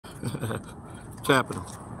What's happening?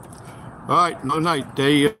 All right, no night.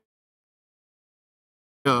 Day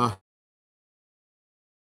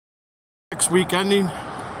next week ending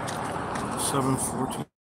 7/14,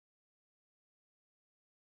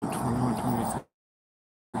 21, 23.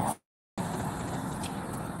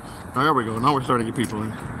 Oh, there we go. Now we're starting to get people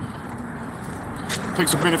in. It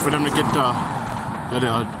takes a minute for them to get that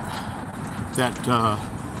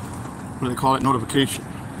what do they call it? Notification.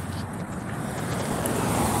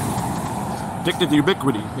 Addicted to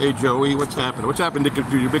ubiquity. Hey Joey, what's happening? What's happened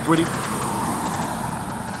addicted to ubiquity?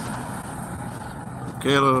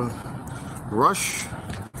 Okay, rush.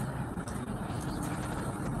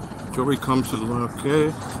 Joey comes to the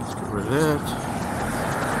okay. Let's get rid of that.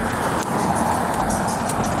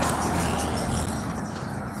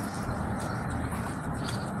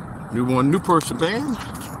 New person band.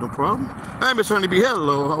 No problem. Hey, Miss Honeybee.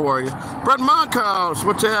 Hello. How are you? Brett Monkhouse.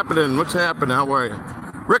 What's happening? What's happening? How are you?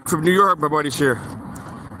 Rick from New York, my buddy's here.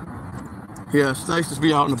 Yeah, it's nice to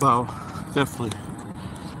be out and about. Definitely.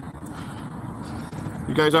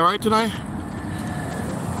 You guys all right tonight?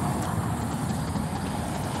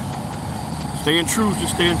 Just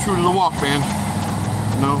staying true to the walk, man.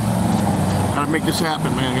 You know, gotta make this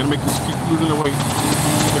happen, man. Gotta make this keep losing the weight.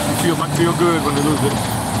 Might feel good when they lose it.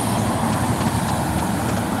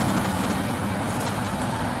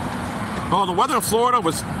 Oh, the weather in Florida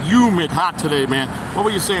was humid hot today, man. What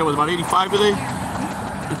were you saying? It was about 85 today?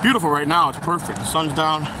 It's beautiful right now. It's perfect. The sun's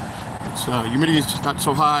down. It's humidity is just not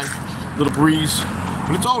so high. A little breeze.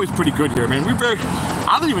 But it's always pretty good here, man.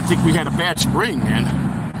 I don't even think we had a bad spring, man.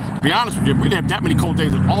 To be honest with you, we didn't have that many cold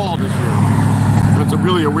days at all this year. It's a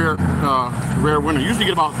really rare winter. Usually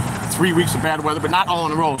you get about 3 weeks of bad weather, but not all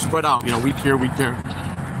in a row, spread out, you know, week here, week there.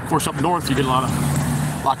 Of course, up north you get a lot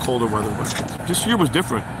colder weather, but this year was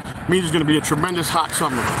different. It means it's going to be a tremendous hot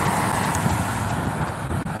summer.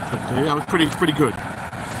 But, yeah, it was pretty good.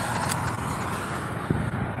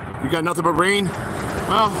 You got nothing but rain?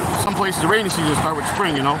 Well, some places the rainy season start with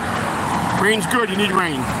spring, you know. Rain's good, you need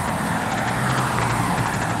rain.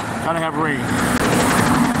 Gotta have rain.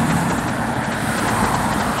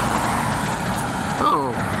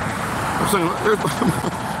 Oh,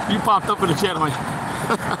 you popped up in the chat. I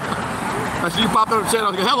see you popped up in the chat. I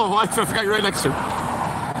was like, hello, I forgot you're right next to it.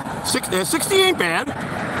 60 ain't bad.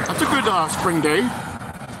 That's a good spring day.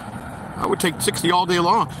 I would take 60 all day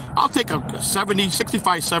long. I'll take a 70,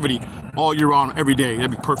 65, 70 all year round, every day.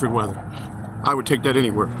 That'd be perfect weather. I would take that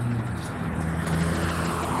anywhere.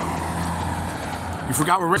 You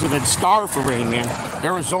forgot we're rich. They starve for rain, man.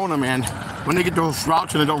 Arizona, man. When they get those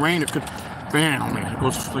droughts and they don't rain, it's good. Man, oh man, it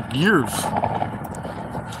goes like years.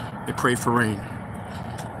 They pray for rain.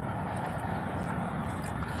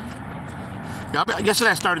 Yeah,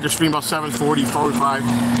 yesterday I started to stream about 7:40, 45.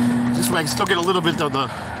 This way I can still get a little bit of the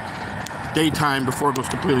daytime before it goes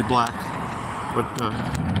completely black. But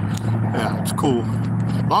yeah, it's cool.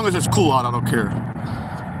 As long as it's cool out, I don't care.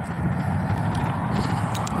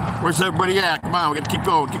 Where's everybody at? Come on, we gotta keep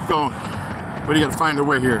going, keep going. Everybody gotta find their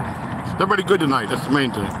way here. Is everybody good tonight? That's the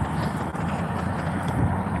main thing.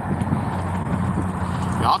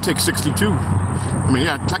 Yeah, I'll take 62. I mean,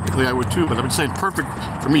 yeah, technically I would too, but I would say perfect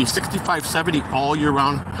for me. 65, 70 all year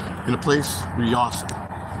round in a place would be awesome,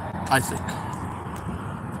 I think.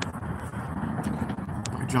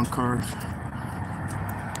 Junk cars.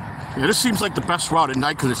 Yeah, this seems like the best route at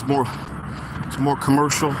night because it's more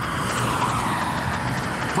commercial.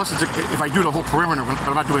 Plus, if I do the whole perimeter,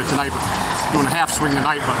 I'm not doing it tonight, but doing a half swing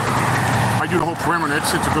tonight. But if I do the whole perimeter,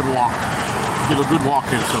 it's a good walk. Get a good walk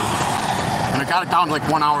in. So, and I got it down to like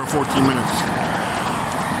 1 hour and 14 minutes.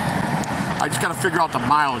 I just got to figure out the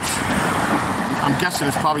mileage. I'm guessing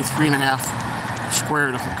it's probably 3.5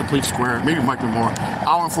 square to complete square. Maybe it might be more.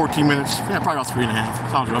 Hour and 14 minutes. Yeah, probably about 3.5.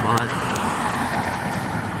 Sounds about right.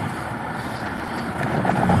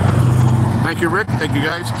 Thank you, Rick. Thank you,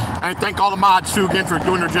 guys. And thank all the mods, too, again, for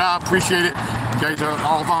doing their job. Appreciate it. You guys are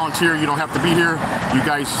all volunteer. You don't have to be here. You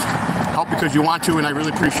guys help because you want to, and I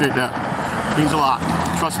really appreciate that. It means a lot.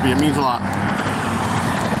 Trust me, it means a lot.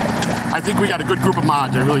 I think we got a good group of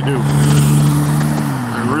mods. I really do.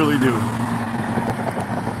 I really do.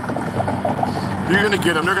 You're going to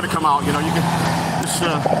get them. They're going to come out. You know, you can just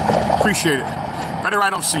appreciate it. Better I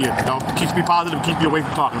don't see it. You know, it keeps me positive, keeps me away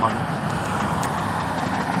from talking about it.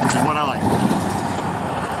 Which is what I like.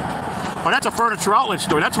 Oh, that's a furniture outlet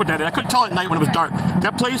store. That's what that is. I couldn't tell at night when it was dark.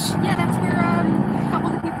 That place? Yeah, that's where a couple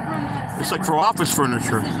of the people run that. It's like for office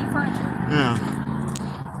furniture. Furniture. Yeah.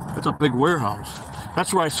 That's a big warehouse.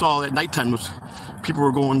 That's where I saw at nighttime was people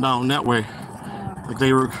were going down that way. Like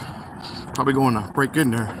they were probably going to break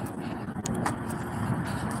in there.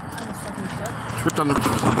 Tripped on the...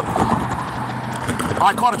 Oh,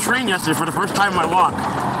 I caught a train yesterday for the first time in my walk.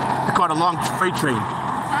 I caught a long freight train.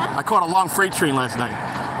 Huh? I caught a long freight train last night.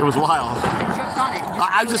 It was wild. Jumped on it.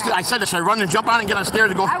 I said, should I run and jump on it and get on stairs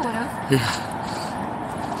and go? I would have.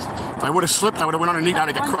 Yeah. If I would have slipped, I would have went underneath. I'd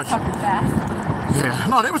have got crushed. Fucking fast. Yeah.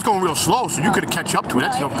 No, they was going real slow, so you could have catch up to it.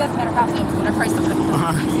 That's No, no. it doesn't matter how fast. Whatever price of it.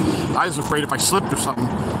 I was afraid if I slipped or something.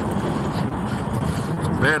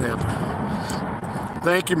 That happened.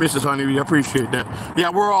 Thank you, Mrs. Honeybee. I appreciate that. Yeah,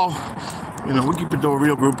 we're all, you know, we keep it to a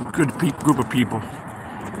real group of people.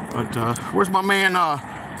 But where's my man,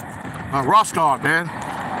 Rostov, man?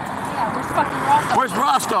 Yeah, where's fucking Ross? Where's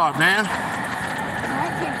Rostov, man? I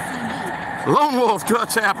can't see me. Lone Wolf,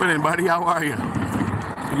 what's happening, buddy? How are you?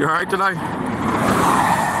 You all right tonight?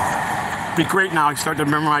 Be great now. I start to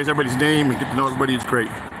memorize everybody's name and get to know everybody. It's great.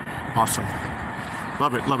 Awesome.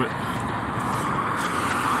 Love it, love it.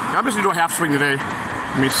 I'm just gonna do a half swing today.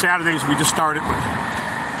 I mean, Saturdays we just started, but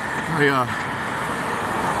as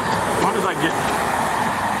long as I get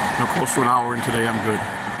close to an hour in today, I'm good.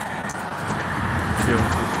 Yeah.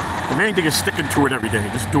 The main thing is sticking to it every day,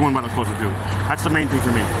 just doing what I'm supposed to do. That's the main thing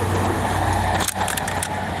for me.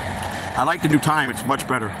 I like the new time, it's much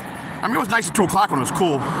better. I mean, it was nice at 2 o'clock when it was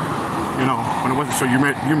cool, you know, when it wasn't so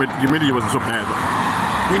humidity wasn't so bad. But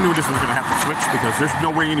we knew this was going to have to switch because there's no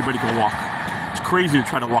way anybody can walk. It's crazy to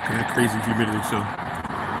try to walk in that crazy humidity, so.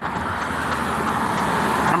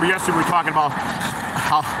 Remember yesterday we were talking about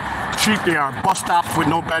how cheap they are, bus stops with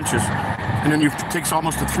no benches. And then it takes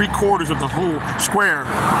almost 3/4 of the whole square to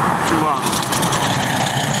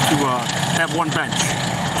have one bench.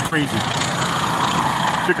 It's crazy.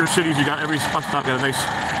 Bigger cities, you got every bus stop got a nice.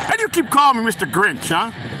 And you keep calling me Mr. Grinch,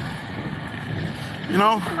 huh? You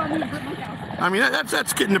know? I mean,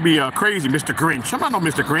 that's getting to be crazy, Mr. Grinch. I'm not no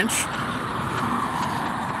Mr. Grinch.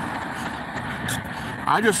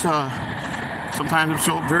 I just sometimes I'm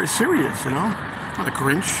so very serious, you know? I'm not a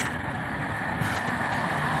Grinch.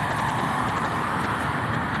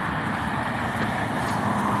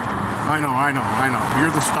 I know.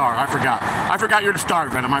 You're the star. I forgot you're the star,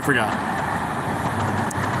 Venom. I forgot.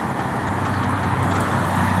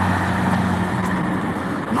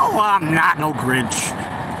 No, I'm not no Grinch.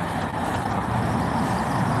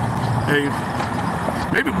 Hey,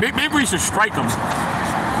 maybe we should strike him.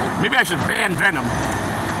 Maybe I should ban Venom.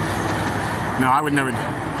 No, I would never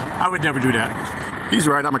do that. He's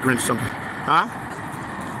right. I'm a Grinch. Something, huh?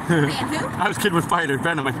 Who? I was kidding with Fighter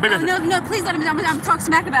Venom. No, please let him. I'm talking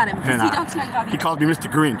smack about him. He talks smack about me. He called me Mr.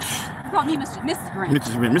 Grinch. He called me Mr. Grinch.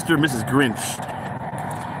 Mr. and Mrs. Grinch.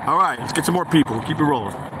 All right, let's get some more people. Keep it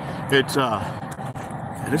rolling. It's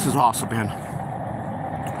this is awesome, man.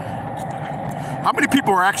 How many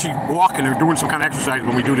people are actually walking or doing some kind of exercise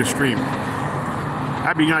when we do this stream?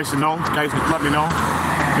 That'd be nice to know. Guys, let me know.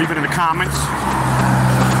 Leave it in the comments.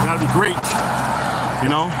 That'd be great. You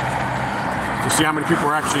know. To see how many people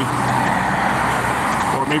are actually,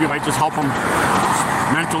 or maybe it might just help them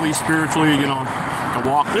mentally, spiritually, you know, to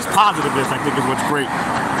walk. This positiveness, I think, is what's great.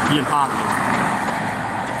 Being positive.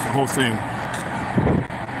 It's the whole thing.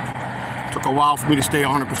 It took a while for me to stay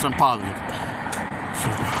 100% positive.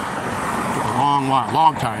 So, it took a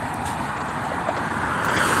long time.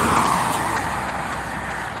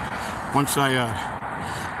 Once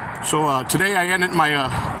today I ended my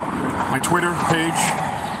my Twitter page.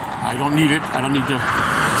 I don't need it. I don't need to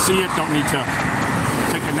see it. Don't need to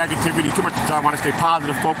take the negativity too much. I want to stay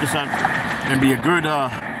positive, focus on, and be a good,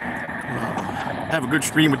 have a good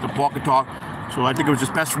stream with the walk and talk. So I think it was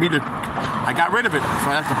just best for me I got rid of it.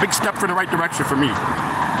 So that's a big step in the right direction for me.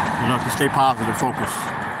 You know, to stay positive, focus.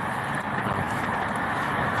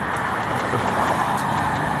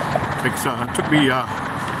 It took me, you know,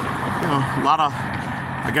 a lot of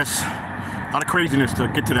craziness to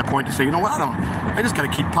get to that point to say, you know what, I just got to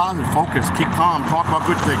keep positive, focus, keep calm, talk about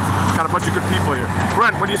good things. Got a bunch of good people here.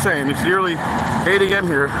 Brent, what are you saying? It's nearly 8 a.m.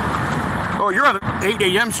 here. Oh, you're at 8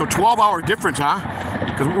 a.m., so 12-hour difference, huh?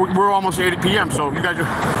 Because we're almost 8 p.m., so you guys are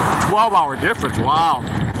 12-hour difference. Wow.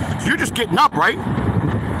 So you're just getting up, right?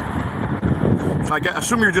 So I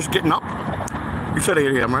assume you're just getting up? You said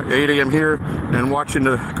 8 a.m., right? 8 a.m. here, and watching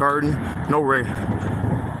the garden. No rain.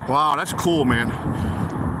 Wow, that's cool, man.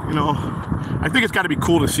 You know, I think it's got to be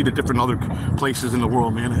cool to see the different other places in the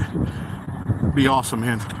world, man. It'd be awesome,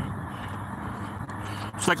 man.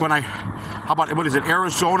 It's like when how about, what is it,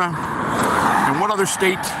 Arizona? And what other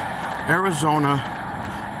state? Arizona.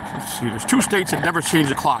 Let's see, there's 2 states that never change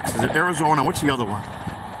the clocks. Is it Arizona? What's the other one?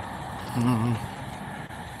 I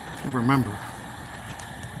can't remember.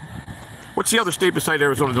 What's the other state besides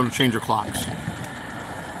Arizona that don't change their clocks?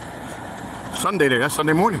 Sunday day, that's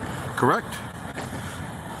Sunday morning, correct?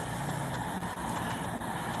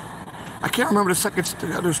 I can't remember the second.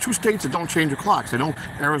 There's 2 states that don't change the clocks. I know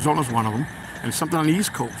Arizona's one of them, and something on the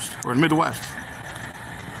East Coast or the Midwest.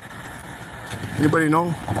 Anybody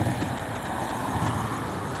know?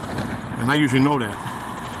 And I usually know that.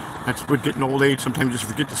 That's with getting old age. Sometimes you just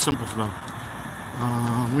forget the simple stuff.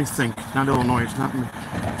 Let me think. Not Illinois. It's not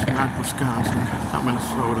Wisconsin. Not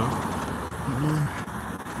Minnesota.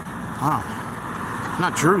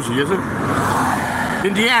 Not Jersey, is it?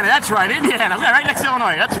 Indiana. That's right. Indiana. Right next to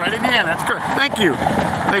Illinois. That's right. Indiana. That's correct. Thank you.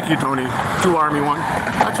 Thank you, Tony. 2 Army 1.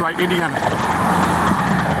 That's right. Indiana.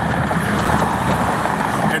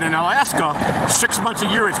 And in Alaska, 6 months a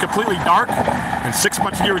year it's completely dark, and 6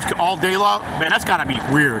 months a year it's all day long. Man, that's gotta be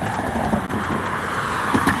weird.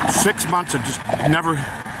 6 months of just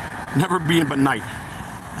never being but night.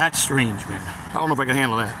 That's strange, man. I don't know if I can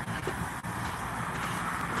handle that.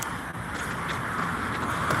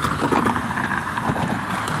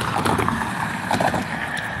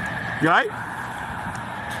 You all right?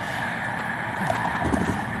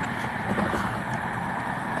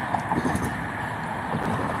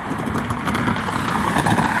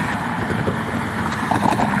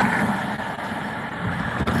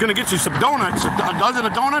 Gonna get you some donuts, a dozen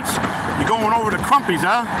of donuts. You're going over to Crumpy's,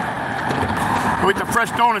 huh? With the fresh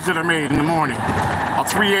donuts that are made in the morning. At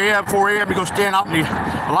 3 a.m., 4 a.m., you go stand out in the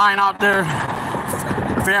line out there.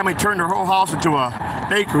 The family turned their whole house into a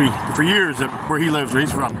bakery for years where he lives, where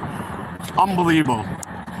he's from. It's unbelievable.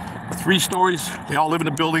 3 stories, they all live in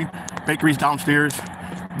the building. Bakeries downstairs.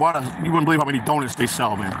 You wouldn't believe how many donuts they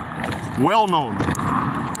sell, man. Well known.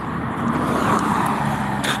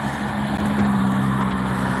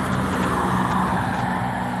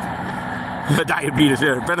 Diabetes,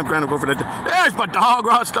 yeah. I'm trying to go for that. There's my dog,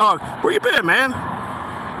 Ross dog. Where you been, man?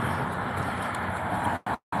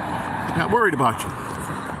 Not worried about you.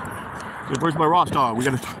 Where's my Ross dog? We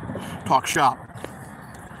gotta talk shop.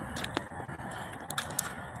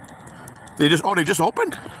 They just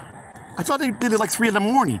opened? I thought they did it like 3 in the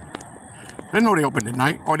morning. I didn't know they opened at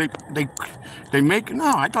night. Or they make,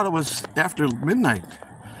 no, I thought it was after midnight.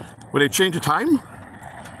 Would they change the time?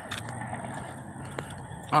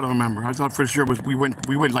 I don't remember. I thought for sure we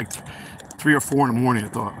went like 3 or 4 in the morning, I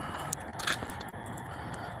thought.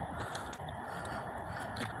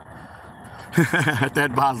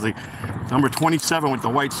 Thad Bosley, number 27 with the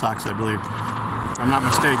White Sox, I believe. If I'm not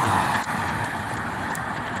mistaken.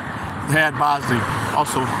 Thad Bosley,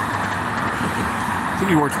 also, I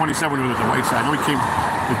think he wore 27 with the White Sox. I know he came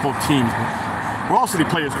with both teams. Where else did he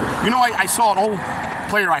play? You know, I saw an old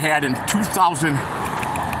player I had in 2000.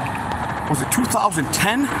 Was it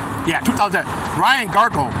 2010? Yeah, 2010. Ryan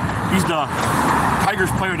Garko. He's the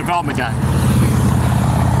Tigers player development guy.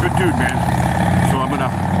 Good dude, man. So I'm gonna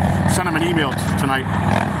send him an email tonight,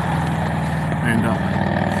 and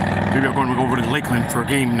maybe I'm going to go over to Lakeland for a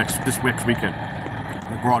game this weekend.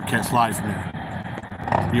 We'll broadcast live from there.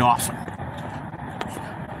 It'll be awesome.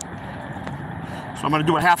 So I'm gonna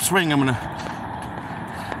do a half swing. I'm gonna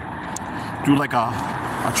do like a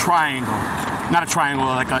triangle. Not a triangle,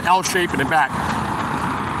 like an L shape in the back.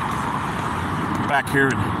 Back here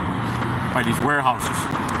by these warehouses.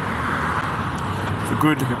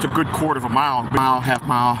 It's a good quarter of a mile, half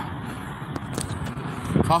mile.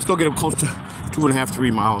 I'll still get them close to 2.5,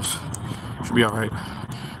 3 miles. Should be all right.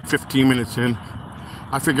 15 minutes in.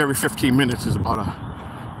 I figure every 15 minutes is about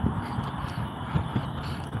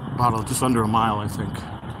just under a mile, I think.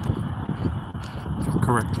 If I'm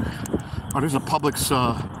correct. Oh, there's a Publix.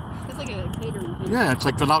 It's like a catering thing. Yeah, it's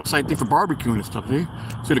like the outside thing for barbecuing and stuff, eh?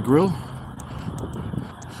 See the grill?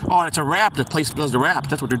 Oh, it's a wrap. The place does the wraps.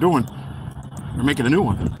 That's what they're doing. They're making a new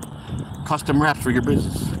one. Custom wraps for your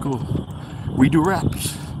business. Cool. We do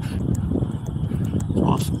wraps. It's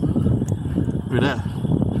awesome. Look at that.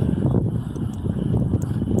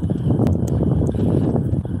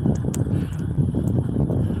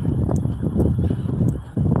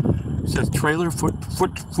 It says trailer,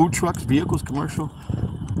 food trucks, vehicles, commercial.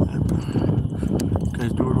 You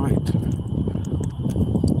guys do it right.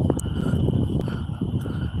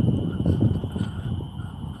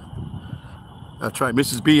 That's right,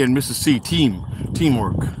 Mrs. B and Mrs. C,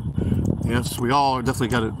 teamwork. Yes, we all definitely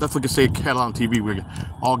can say CatalanoTV. We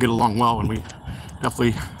all get along well, and we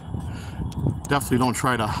definitely don't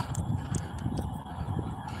try to.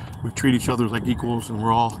 We treat each other like equals, and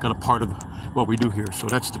we're all got a part of what we do here. So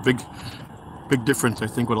that's the big difference, I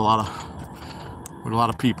think, with a lot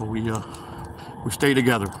of people. We stay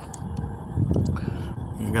together.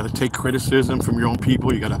 You got to take criticism from your own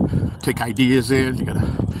people. You got to take ideas in. You got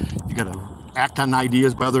to act on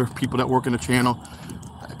ideas by other people that work in the channel.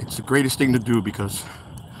 It's the greatest thing to do, because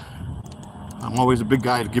I'm always a big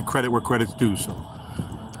guy to give credit where credit's due. So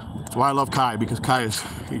That's why I love Kai, because Kai is,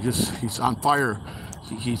 he's on fire.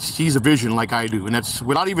 He sees a vision like I do, and that's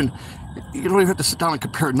without even, you don't even have to sit down and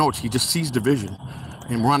compare notes. He just sees the vision,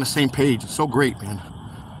 and we're on the same page. It's so great, man.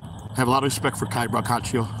 I have a lot of respect for Kai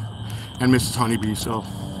Brancaccio and Mrs. Honeybee. So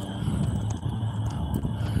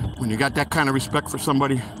when you got that kind of respect for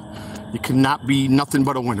somebody, you cannot be nothing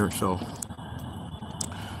but a winner. So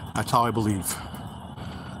that's how I believe.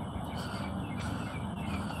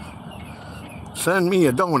 Send me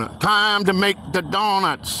a donut. Time to make the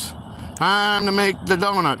donuts. Time to make the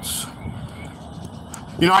donuts.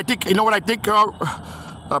 You know, I think, you know what I think,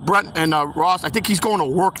 Brent and Ross, I think he's going to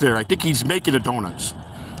work there. I think he's making the donuts.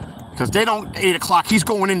 Because they don't 8 o'clock. He's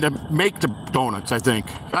going in to make the donuts, I think.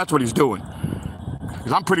 That's what he's doing.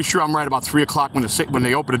 Because I'm pretty sure I'm right about 3 o'clock when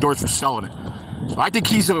they open the doors for selling it. So I think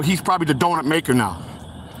he's probably the donut maker now.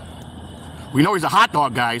 We know he's a hot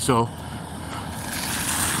dog guy, so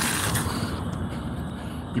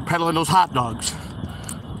be peddling those hot dogs.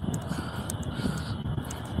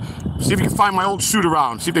 See if you can find my old suit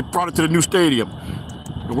around. See if they brought it to the new stadium.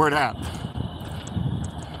 And where it at?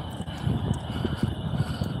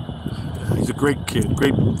 Yeah, he's a great kid,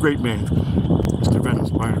 great man, Mr. Venom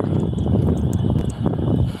Spider.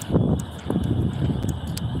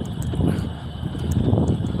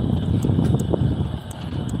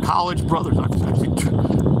 College Brothers. I see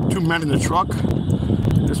two men in the truck.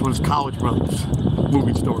 This one's College Brothers.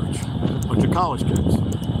 Moving storage. Bunch of college kids.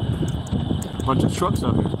 A bunch of trucks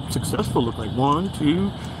out here. Successful, look like 1,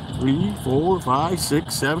 2, 3, 4, 5,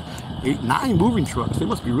 6, 7, 8, 9 moving trucks. They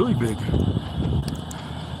must be really big.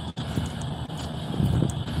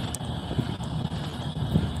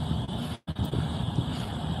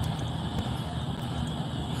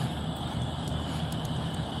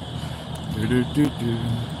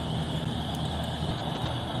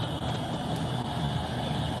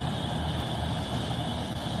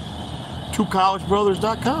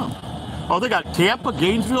 TwoCollegeBrothers.com. Oh, they got Tampa,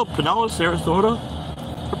 Gainesville, Pinellas, Sarasota.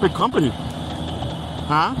 What a big company.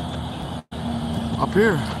 Huh? Up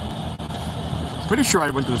here. Pretty sure I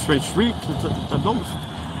went to the straight street. I know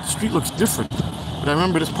the street looks different. But I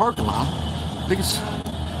remember this parking lot. I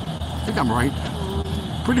think I'm right.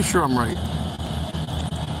 Pretty sure I'm right.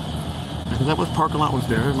 Because that was parking lot was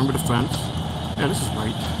there. I remember the fence. Yeah, this is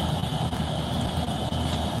right.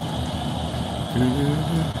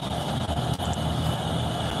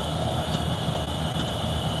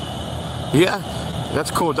 Yeah, that's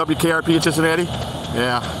cool. WKRP in Cincinnati.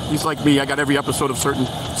 Yeah, he's like me. I got every episode of certain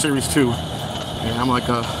series too. Yeah, I'm like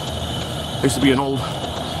I used to be an old.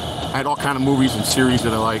 I had all kind of movies and series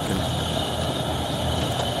that I like. And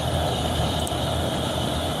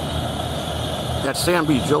that's Sam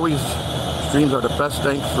B. Joey's streams are the best.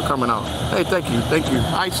 Thanks for coming out. Hey, thank you.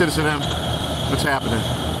 Hi, Citizen M. What's happening?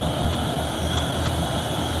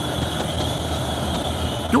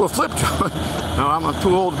 Do a flip. No, I'm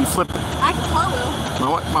too old to be flipping. I can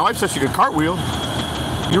cartwheel. My wife says she can cartwheel.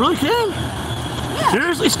 You really can? Yeah.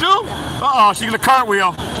 Seriously, still? Uh-oh, she's gonna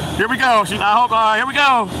cartwheel. Here we go. I hope. Here we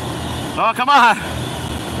go. Oh, come on.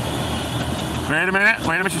 Wait a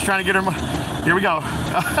minute. She's trying to get her. Here we go.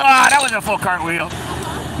 That wasn't a full cartwheel.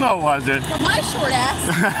 No, it wasn't. For my short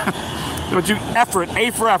ass. But you effort.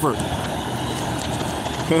 A for effort.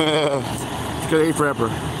 She's got A for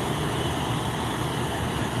effort.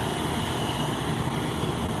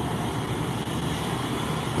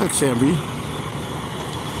 Thanks, Sam B.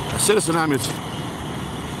 Citizen M is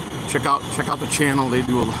check out the channel. They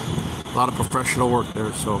do a lot of professional work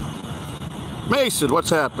there. So, Mason, what's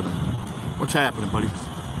happening? What's happening, buddy?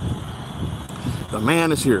 The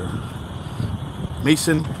man is here.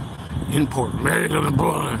 Mason Import. It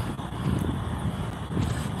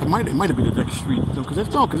might have been the next street. Because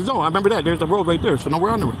I remember that. There's the road right there. So no, we're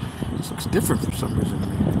on the road. This looks different for some reason to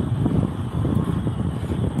me.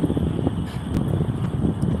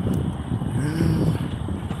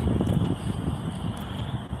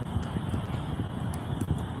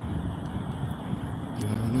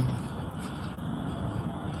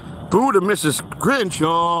 Boo to Mrs. Grinch.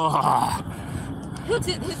 Oh. Who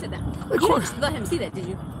said that? You didn't let him see that, did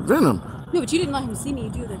you? Venom. No, but you didn't let him see me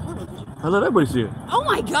do the photo, did you? I let everybody see it. Oh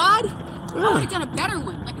my God! Yeah. I would have done a better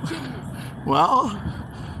one, like a chicken. Well,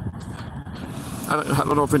 I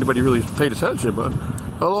don't know if anybody really paid attention, but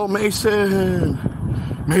hello, Mason.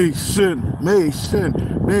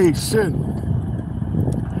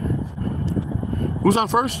 Who's on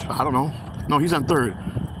first? I don't know. No, he's on third.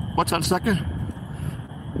 What's on second?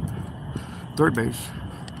 Third base.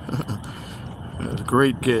 That's a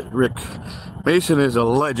great get, Rick. Mason is a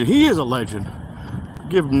legend. He is a legend.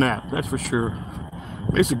 Give him that. That's for sure.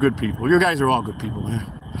 Mason, good people. You guys are all good people, man.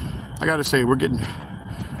 I gotta say, we're getting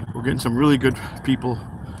We're getting some really good people.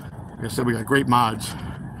 Like I said, we got great mods.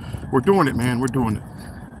 We're doing it, man. We're doing it.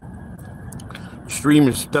 Stream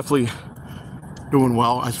is definitely doing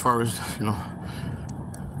well as far as, you know,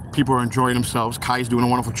 people are enjoying themselves. Kai's doing a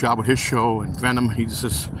wonderful job with his show, and Venom, he's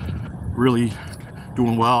just really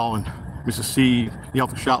doing well, and Mrs. C, the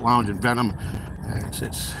Alpha Shot Lounge, and Venom,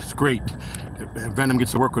 it's great. Venom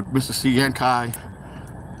gets to work with Mrs. C and Kai,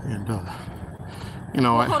 and you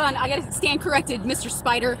know. Well, hold on, I gotta stand corrected, Mr.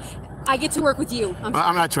 Spider. I get to work with you. I'm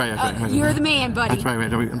not trying. You're the man, buddy. That's right,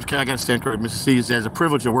 man. I gotta stand corrected. Mrs. C has a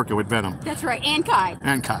privilege of working with Venom. That's right, and Kai.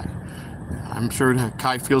 And Kai. I'm sure that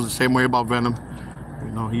Kai feels the same way about Venom.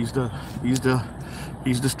 You know, he's the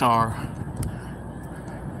star.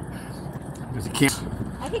 Because he can't.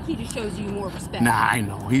 I think he just shows you more respect. Nah, I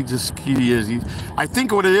know. He is. I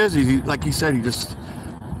think what it is, like he said, he just,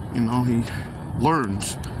 you know, he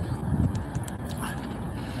learns.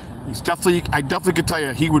 I definitely could tell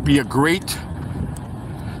you, he would be a great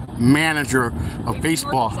manager of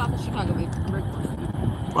baseball. North or south of Chicago?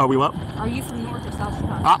 Are we what? Are you from North or South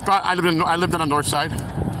Chicago? I lived on the north side.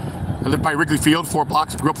 I lived by Wrigley Field, 4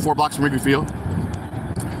 blocks. Grew up 4 blocks from Wrigley Field.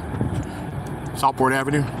 Southport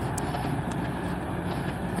Avenue.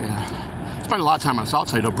 Yeah. Spent a lot of time on the south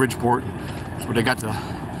side of Bridgeport. That's where they got the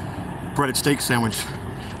breaded steak sandwich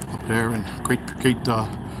up there, and great.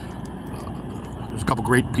 There's a couple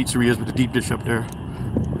great pizzerias with the deep dish up there.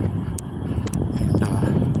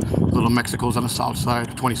 And Little Mexico's on the south side,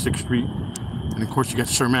 26th Street. And of course you got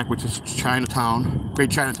Cermak, which is Chinatown,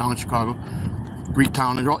 great Chinatown in Chicago.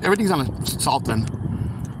 Greektown, and everything's on the south end.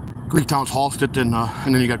 Greektown's Halsted, and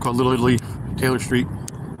then you got called Little Italy, Taylor Street.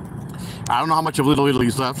 I don't know how much of Little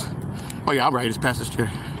Italy's left. Oh yeah, I'm right, it's past this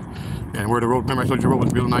year. And where the road, remember I told you the road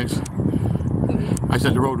was real nice? I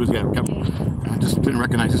said the road was, yeah, I just didn't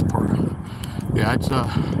recognize this part. Yeah, it's,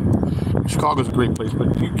 Chicago's a great place,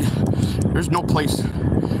 but there's no place,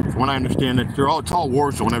 from what I understand, that it's all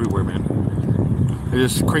war zone everywhere, man.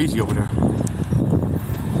 It's just crazy over there.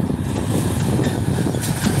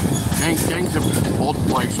 Gangs have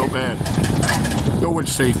multiplied so bad. No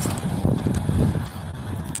one's safe.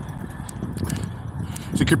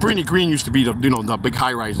 So Cabrini Green used to be the big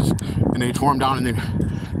high rises, and they tore them down and they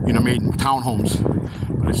made townhomes.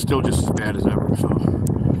 But it's still just as bad as ever. So,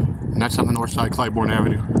 and that's on the north side, Clybourne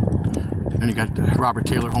Avenue. Then you got the Robert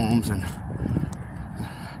Taylor homes, and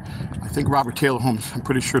I think Robert Taylor homes, I'm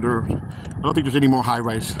pretty sure I don't think there's any more high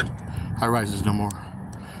rises no more.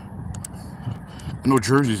 I know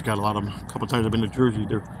Jersey's got a lot of them. A couple times I've been to Jersey.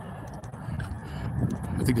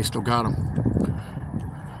 I think they still got them.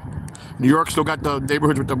 New York still got the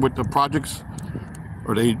neighborhoods with the projects,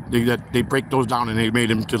 or they break those down and they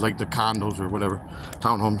made them to like the condos or whatever,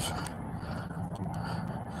 townhomes.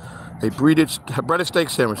 A breaded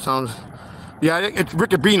steak sandwich sounds. Yeah, it's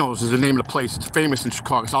Riccabino's is the name of the place. It's famous in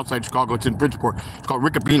Chicago. It's outside Chicago. It's in Bridgeport. It's called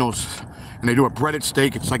Riccabino's, and they do a breaded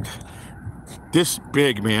steak. It's like this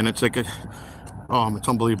big, man. It's like it's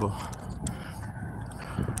unbelievable.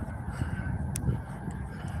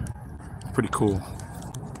 Pretty cool.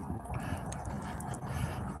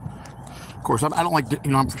 Of course, I don't like,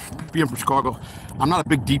 I'm being from Chicago. I'm not a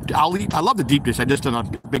big deep. I love the deep dish. I just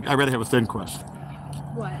don't big. I rather have a thin crust.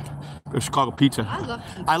 What? The Chicago pizza.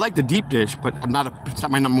 I like the deep dish, but it's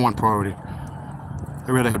not my number one priority. I'd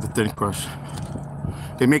rather have the thin crust.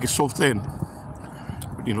 They make it so thin.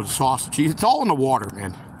 The sauce, the cheese, it's all in the water,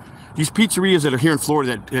 man. These pizzerias that are here in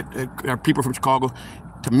Florida that are people from Chicago,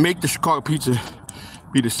 to make the Chicago pizza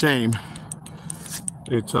be the same,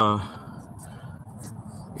 it's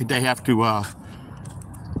they have to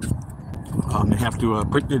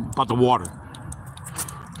print it about the water.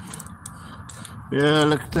 Yeah,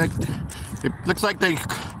 it looks like they've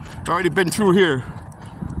already been through here.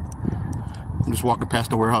 I'm just walking past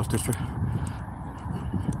the warehouse district.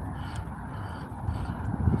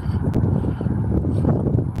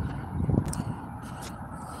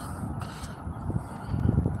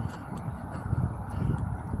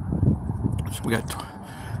 So we got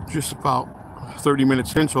just about 30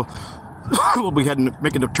 minutes in, so we'll be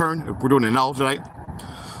making a turn. We're doing an L tonight.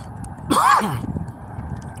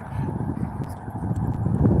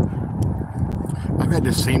 I've had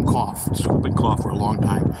this same cough, this whooping cough, for a long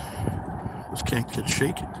time. Just can't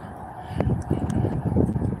shake it.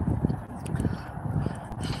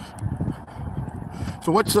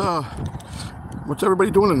 So what's everybody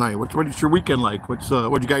doing tonight? What's your weekend like?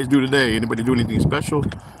 What'd you guys do today? Anybody do anything special?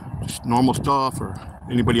 Just normal stuff, or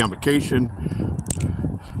anybody on vacation?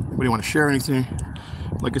 Anybody want to share anything?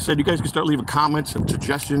 Like I said, you guys can start leaving comments and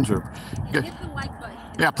suggestions, or hit the like button.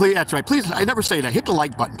 Yeah, please. That's right. Please, I never say that. Hit the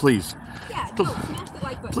like button, please. Yeah, no, smash the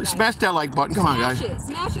like button. Please Guys. smash that like button. Come on, guys.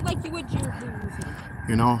 Smash it like you would your booze.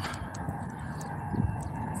 You know,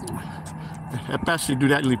 at best you do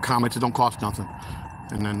that and leave comments. It don't cost nothing.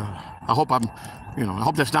 And then I hope I'm, you know, I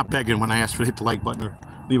hope that's not begging when I ask for hit the like button or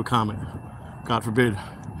leave a comment. God forbid.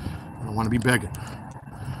 I don't want to be begging.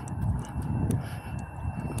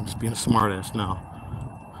 I'm just being a smart ass now.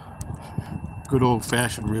 Good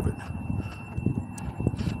old-fashioned ribbon.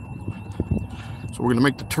 So we're going to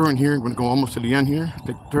make the turn here. We're going to go almost to the end here,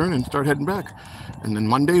 take the turn and start heading back. And then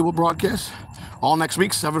Monday we'll broadcast all next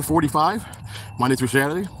week, 7:45, Monday through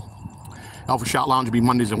Saturday. Alpha Shot Lounge will be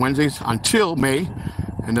Mondays and Wednesdays until May,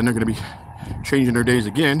 and then they're going to be changing their days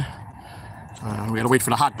again. We got to wait for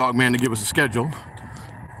the hot dog man to give us a schedule,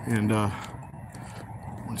 and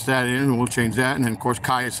once that in, we'll change that. And then of course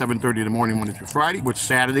Kai at 7:30 in the morning Monday through Friday, which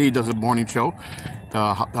Saturday he does a morning show.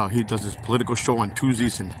 He does his political show on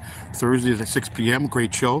Tuesdays and Thursdays at 6 p.m.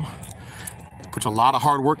 Great show. Puts a lot of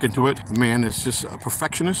hard work into it. The man is just a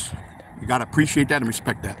perfectionist. You got to appreciate that and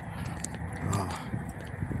respect that.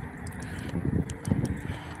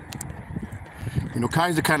 You know,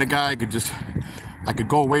 Kai's the kind of guy I could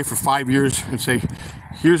go away for 5 years and say,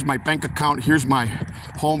 here's my bank account, here's my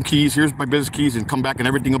home keys, here's my business keys, and come back and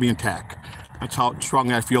everything will be intact. That's how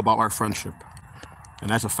strongly I feel about our friendship.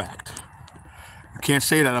 And that's a fact. You can't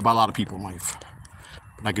say that about a lot of people in life.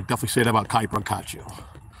 But I could definitely say that about Kai Brancaccio.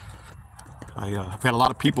 I've had a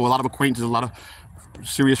lot of people, a lot of acquaintances, a lot of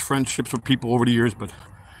serious friendships with people over the years, but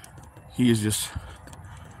he is just,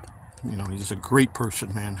 you know, he's just a great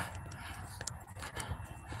person, man.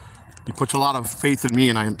 He puts a lot of faith in me,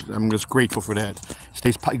 and I'm just grateful for that.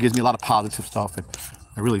 He gives me a lot of positive stuff, and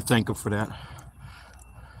I really thank him for that.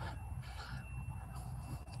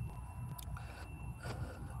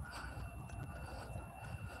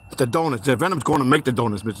 The donuts, the Venom's going to make the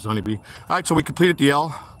donuts, Mrs. Honeybee. All right, so we completed the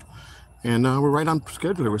L, and we're right on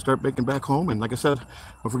schedule. We'll start making back home, and like I said,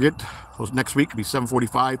 don't forget, next week it'll be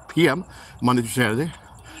 7:45 p.m. Monday through Saturday.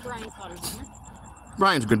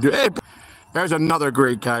 Brian's good dude. Hey, there's another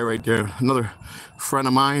great guy right there. Another friend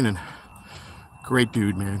of mine and great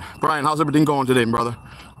dude, man. Brian, how's everything going today, brother?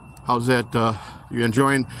 How's that? You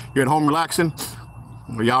enjoying? You at home relaxing?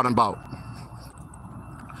 Or you out and about?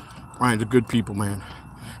 Brian's a good people, man.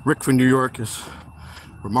 Rick from New York is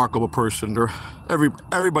a remarkable person. They're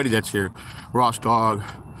everybody that's here. Ross Dog,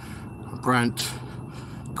 Brent,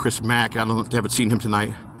 Chris Mack. I don't know if they haven't seen him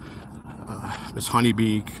tonight. Miss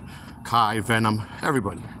Honeybee, Kai, Venom,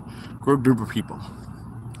 everybody. Good group of people.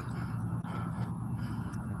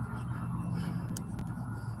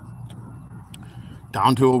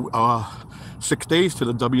 Down to 6 days to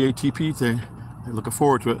the WATP thing. I'm looking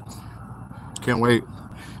forward to it. Can't wait.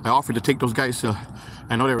 I offered to take those guys to,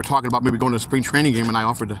 I know they were talking about maybe going to a spring training game, and I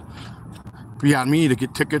offered to be on me to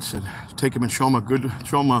get tickets and take them and show them a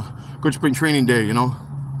good spring training day, you know.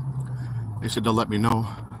 They said they'll let me know.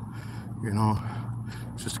 You know,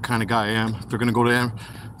 it's just the kind of guy I am. If they're gonna go to them,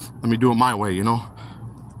 let me do it my way, you know.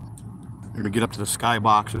 Maybe get up to the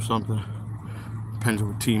skybox or something. Depends on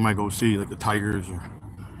what team I go see, like the Tigers, or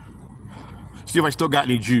see if I still got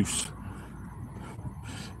any juice.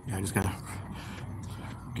 Yeah, I just gotta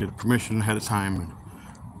get permission ahead of time, and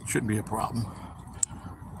it shouldn't be a problem.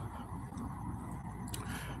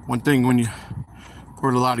 One thing, when you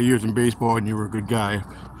poured a lot of years in baseball and you were a good guy,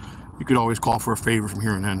 you could always call for a favor from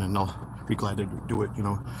here and then, and they'll be glad to do it, you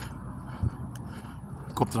know.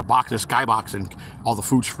 Go up to the box, the skybox, and all the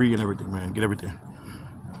food's free and everything, man. Get everything.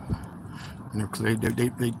 And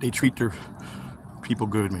they treat their people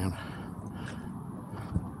good, man.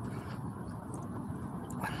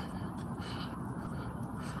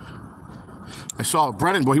 I saw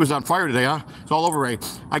Brennan, boy, he was on fire today, huh? It's all over Ray.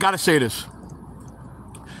 I gotta say this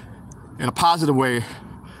in a positive way.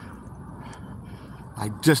 I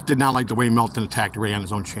just did not like the way Melton attacked Ray on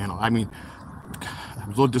his own channel. I mean, I was a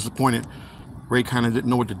little disappointed. Ray kind of didn't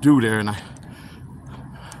know what to do there, and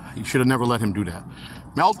he should have never let him do that.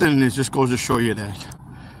 Melton just goes to show you that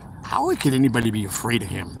how can anybody be afraid of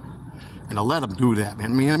him and to let him do that,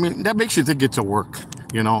 man? I mean that makes you think it's a work,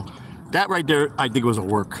 you know. That right there, I think was a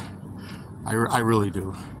work. I really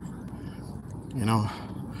do, you know.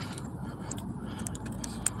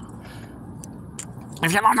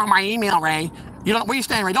 If you don't know my email, Ray, you don't. Where you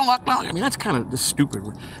staying, Ray? Don't look. I mean, that's kind of stupid.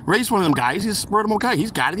 Ray's one of them guys. He's a smart guy.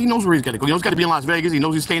 He's got it. He knows where he's got to go. He knows he's got to be in Las Vegas. He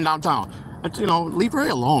knows he's staying downtown. But, you know, leave Ray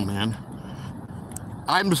alone, man.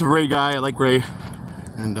 I'm just a Ray guy. I like Ray,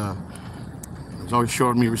 and he's always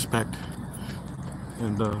showing me respect.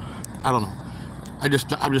 And I don't know. I'm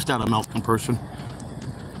just not a Melton person.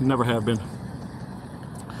 Never have been.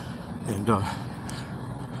 And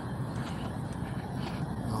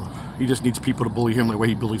He just needs people to bully him the way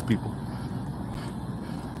he bullies people.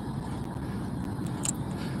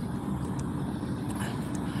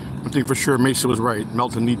 One thing for sure, Mesa was right.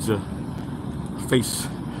 Melton needs to face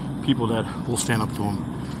people that will stand up to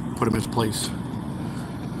him, put him in his place.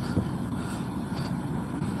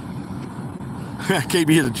 KB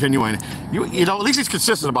is a genuine. You know, at least he's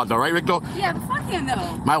consistent about that, right, Rick? Though? Yeah, but fuck him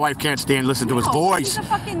though. My wife can't stand listening to his voice. He's a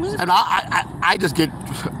fucking loser. And I just get,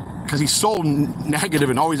 because he's so negative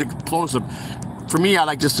and always explosive. For me, I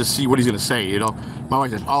like just to see what he's gonna say. You know, my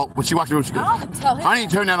wife says, "Oh, when she walks through, she goes, honey,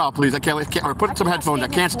 turn that off, please. I can't or put some headphones. I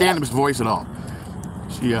can't stand his voice at all."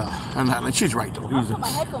 She and she's right though.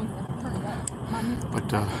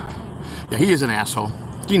 But yeah, he is an asshole.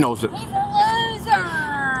 He knows it. He's a loser.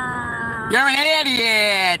 You're an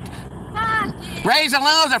idiot. Ray's a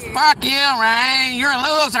loser. Fuck you, Ray. You're a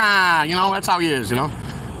loser. You know, that's how he is, you know.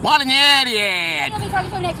 What an idiot. We'll be talking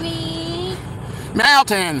to him next week.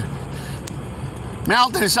 Melton.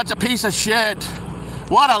 Melton is such a piece of shit.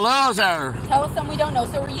 What a loser. Tell us something we don't know,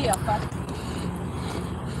 so are you, fuck.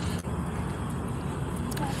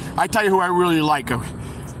 I tell you who I really like.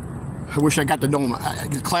 I wish I got to know him.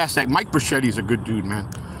 Class act. Mike Brachetti's a good dude, man.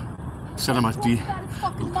 Sent him a D.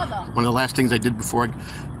 One of the last things I did before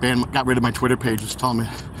I got rid of my Twitter page was telling me,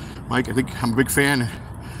 Mike, I think I'm a big fan.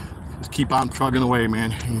 Just keep on trugging away,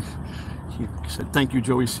 man. He said, thank you,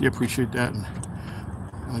 Joey C. I appreciate that. And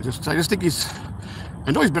I just think I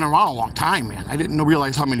know he's been around a long time, man. I didn't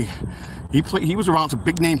realize how many he was around some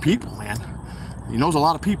big name people, man. He knows a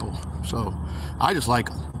lot of people, so I just like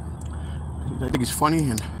him. I think he's funny,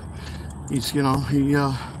 and he's, you know,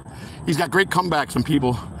 he's got great comebacks when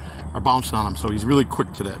people are bouncing on him, so he's really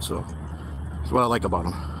quick to that. So that's what I like about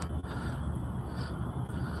him.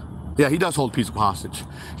 Yeah, he does hold people hostage.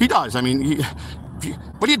 He does. I mean,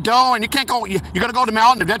 what are you doing? You can't go. You gotta go to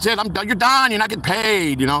Melton. That's it. I'm done. You're done. You're not getting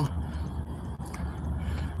paid. You know.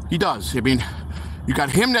 He does. I mean, you got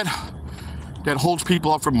him that holds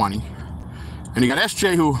people up for money, and you got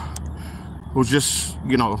SJ who's just,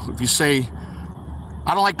 you know, if you say,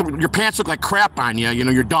 I don't like your pants look like crap on you, you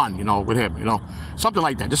know, you're done, you know, with him, you know, something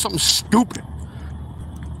like that, just something stupid.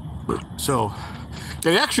 So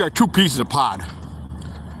they actually are two pieces of pod.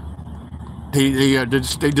 They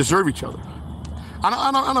deserve each other on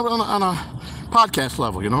a podcast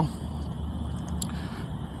level, you know.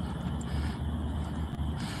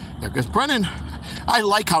 Yeah, because Brennan, I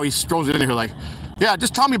like how he throws it in here, like, yeah,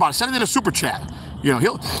 just tell me about it. Send it in a super chat. You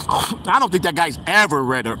know, I don't think that guy's ever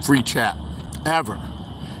read a free chat, ever.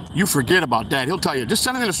 You forget about that. He'll tell you, just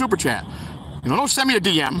send it in a super chat. You know, don't send me a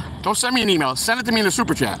DM. Don't send me an email. Send it to me in a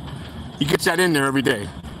super chat. He gets that in there every day.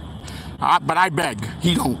 But I beg.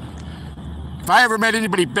 He don't. If I ever met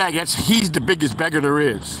anybody beg, he's the biggest beggar there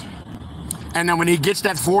is. And then when he gets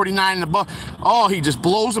that 49 and above, oh, he just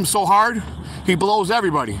blows them so hard. He blows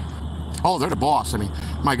everybody. Oh, they're the boss. I mean,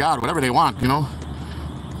 my God, whatever they want, you know.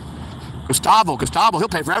 Gustavo, he'll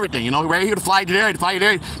pay for everything, you know. Ray, he'll fly you there,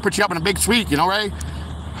 put you up in a big suite, you know, Ray.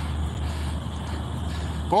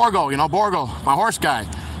 Borgo, my horse guy,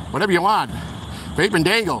 whatever you want. Vapin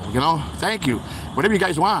Dago, you know, thank you. Whatever you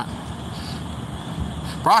guys want.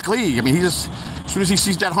 Brock Lee, I mean, he just, as soon as he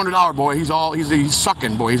sees that $100 boy, he's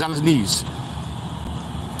sucking, boy. He's on his knees.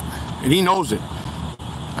 And he knows it.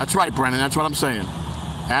 That's right, Brennan, that's what I'm saying.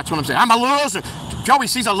 That's what I'm saying. I'm a loser. Joey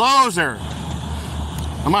C's a loser.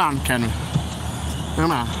 Come on, Ken.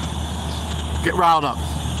 Come on. Get riled up.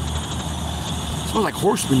 It smells like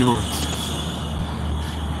horse manure.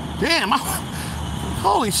 Damn.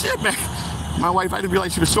 Holy shit, man. My wife, I didn't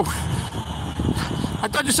realize she was so... I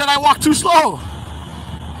thought you said I walked too slow.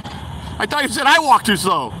 I thought you said I walked too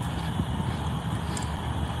slow.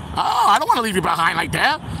 Oh, I don't want to leave you behind like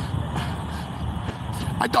that.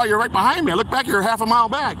 I thought you were right behind me. I looked back, you're half a mile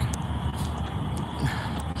back.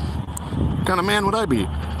 What kind of man would I be?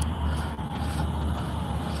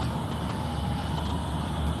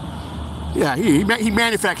 Yeah, he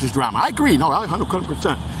manufactures drama. I agree. No,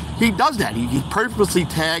 100%. He does that. He purposely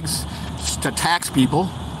attacks people,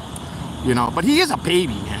 you know. But he is a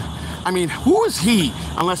baby, man. I mean, who is he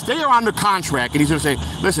unless they are under contract and he's going to say,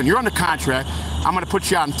 listen, you're under contract. I'm going to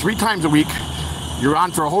put you on 3 times a week. You're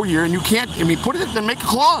on for a whole year, and you can't. I mean, put it and make a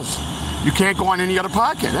clause. You can't go on any other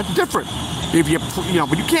podcast. That's different. If you know,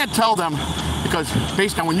 but you can't tell them because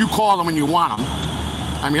based on when you call them when you want them.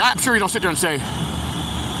 I mean, I'm sure you don't sit there and say,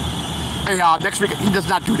 hey, next week. He does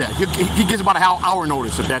not do that. He gives about an hour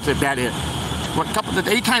notice if that's it. That is. What,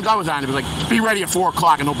 8 times I was on, it was like, be ready at 4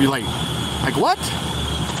 o'clock and don't be late. Like what?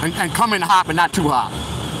 And come in hot, but not too hot.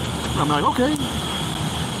 I'm like, okay.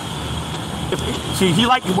 See,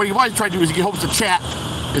 what he wanted to try to do is he hopes to chat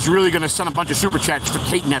is really going to send a bunch of super chats for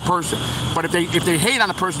hating that person. But if they hate on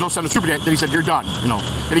the person, don't send a super chat. Then he said you're done. You know,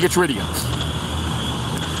 and he gets rid of you.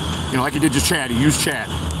 You know, like he did just Chad. He used Chad.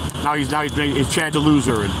 Now he's Chad the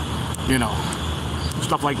loser, and you know,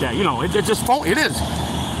 stuff like that. You know, it's just phone. It is.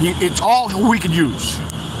 It's all who we can use.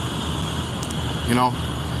 You know,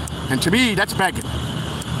 and to me, that's begging.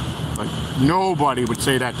 Like nobody would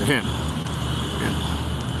say that to him.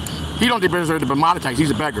 And he don't deserve to be monetized.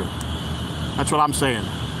 He's a beggar. That's what I'm saying.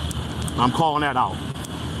 I'm calling that out.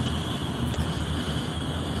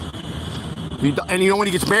 And you know when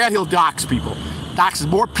he gets mad, he'll dox people. Doxes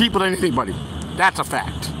more people than anybody. That's a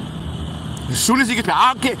fact. As soon as he gets mad,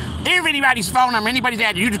 I don't care if anybody's phone number, anybody's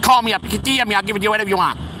address, you just call me up, you can DM me, I'll give it to you whatever you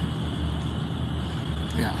want.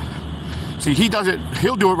 Yeah. See, he does it,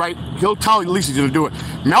 he'll do it right. He'll tell at least he's gonna do it.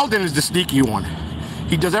 Meldon is the sneaky one.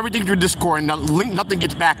 He does everything through Discord and nothing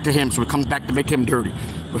gets back to him, so it comes back to make him dirty.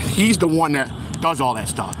 But he's the one that does all that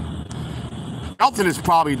stuff. Meldon is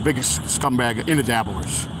probably the biggest scumbag in the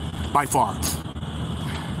dabblers, by far.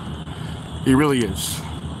 He really is.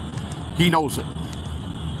 He knows it.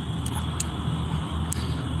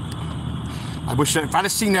 I wish that if I'd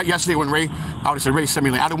have seen that yesterday when Ray, I would have said, Ray, send me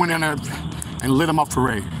a link. I'd have went in there and lit him up for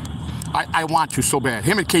Ray. I want to so bad.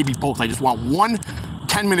 Him and KB both. I just want one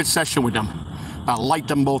 10-minute session with them. I'll light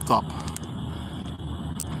them both up.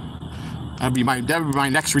 That'd be my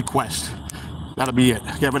next request. That'll be it.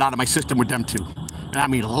 Get it out of my system with them two. And I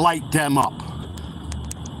mean, light them up.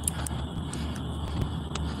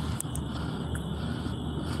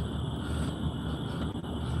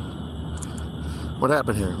 What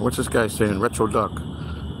happened here? What's this guy saying? Retro Duck.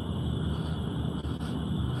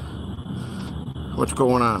 What's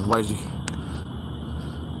going on? Why is he?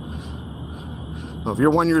 Well, if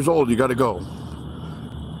you're 1 year old, you got to go.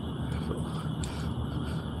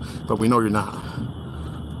 But we know you're not.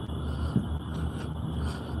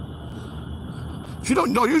 She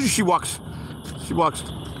don't know. Usually she walks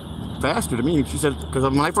faster to me. She said, because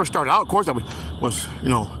when I first started out, of course I was, you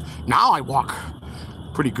know, now I walk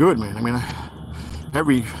pretty good, man. I mean,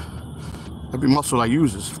 every muscle I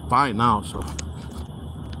use is fine now, so.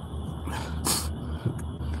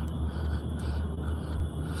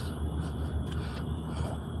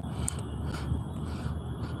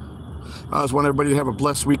 I just want everybody to have a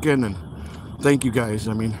blessed weekend, and thank you guys.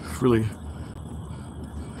 I mean, really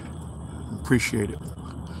appreciate it.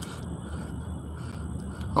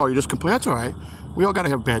 Oh, you just complain? That's all right. We all got to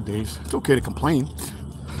have bad days. It's okay to complain.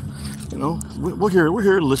 You know, we're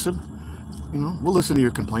here to listen. You know, we'll listen to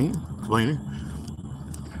your complaining.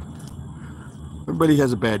 Everybody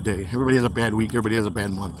has a bad day. Everybody has a bad week. Everybody has a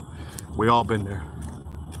bad month. We all been there.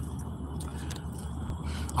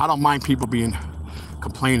 I don't mind people being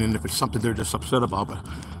complaining if it's something they're just upset about, but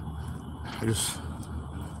I just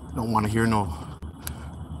don't want to hear no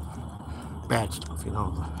bad stuff, you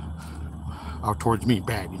know, or towards me,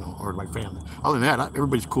 bad, you know, or my family. Other than that,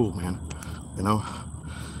 everybody's cool, man, you know.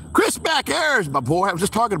 Chris Mack Ayers, my boy, I was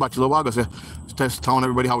just talking about you a little while ago. Just telling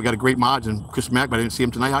everybody how we got a great mods and Chris Mack, but I didn't see him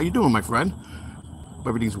tonight. How you doing, my friend?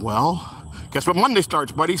 Everything's well. Guess what Monday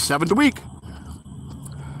starts, buddy? 7th week.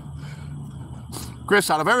 Chris,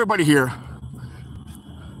 out of everybody here,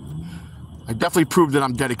 I definitely proved that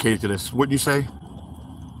I'm dedicated to this. Wouldn't you say?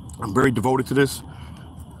 I'm very devoted to this.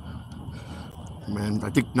 Man, I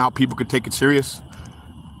think now people could take it serious.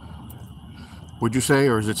 Would you say,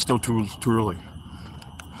 or is it still too early?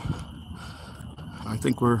 I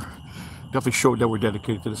think we're definitely showed that we're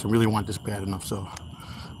dedicated to this and really want this bad enough. So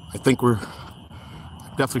I think I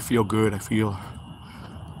definitely feel good. I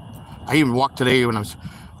even walked today when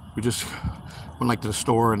we just went like to the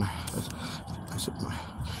store, and I said,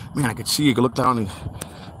 man, I could see, you could look down and,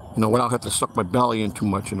 you know, without having to suck my belly in too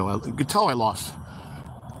much, you know, you could tell I lost,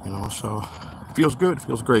 you know, so it feels good, it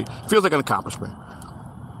feels great, it feels like an accomplishment.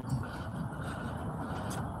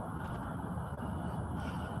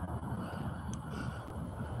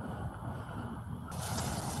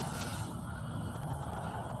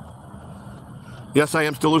 Yes, I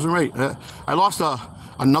am still losing weight. I lost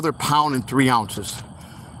another pound and 3 ounces.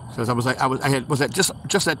 Because I was at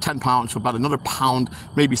just at 10 pounds, so about another pound,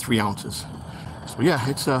 maybe 3 ounces. So yeah,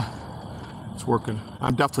 it's working.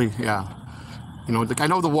 I'm definitely, yeah. You know, I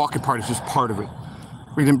know the walking part is just part of it.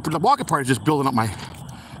 I mean, the walking part is just building up my,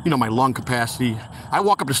 you know, my lung capacity. I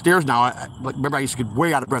walk up the stairs now. Remember, I used to get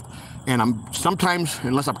way out of breath, and I'm sometimes,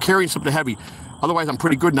 unless I'm carrying something heavy, otherwise I'm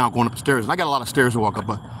pretty good now going up the stairs. And I got a lot of stairs to walk up,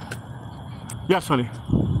 but yes, honey.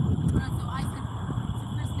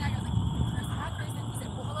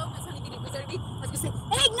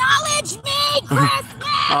 Acknowledge me,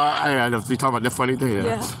 Chris! You talking about that funny thing?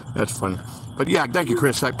 Yeah. That's funny. But yeah, thank you,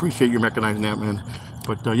 Chris. I appreciate you recognizing that, man.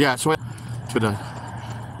 But yeah, so I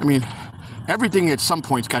mean, everything at some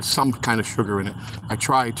point's got some kind of sugar in it. I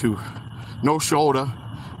try to, no soda,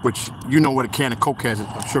 which you know what a can of Coke has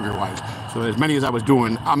sugar-wise. So as many as I was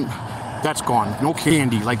doing, that's gone. No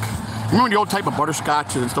candy, like, remember the old type of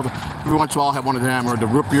butterscotch and stuff? Every once in a while I'll have one of them, or the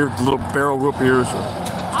root beer, the little barrel root beers, or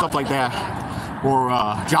stuff like that. Or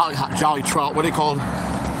Jolly Trout, what are they called?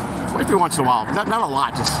 Every once in a while, not a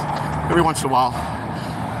lot, just every once in a while,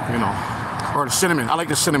 you know. Or the cinnamon, I like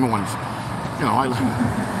the cinnamon ones. You know,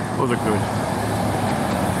 those are good.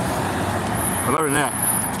 But other than that,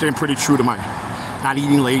 staying pretty true to my not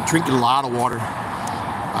eating late, drinking a lot of water.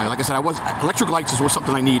 Like I said, electric lights is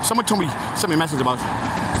something I need. Someone sent me a message about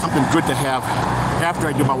something good to have after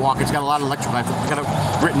I do my walk. It's got a lot of electrolytes. I got it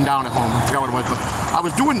written down at home. I forgot what it was, but I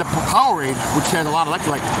was doing the Powerade, which has a lot of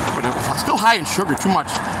electrolytes, but it's still high in sugar, too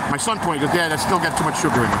much. My son pointed, he goes, Dad, that's still got too much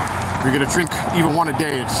sugar in it. If you're gonna drink even one a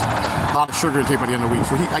day, it's a lot of sugar to take by the end of the week.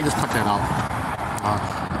 So I just cut that out.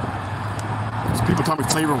 People tell me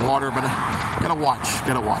flavor water, but gotta watch.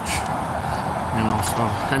 You know, so,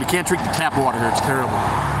 and you can't drink the tap water here. It's terrible.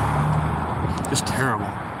 Just terrible.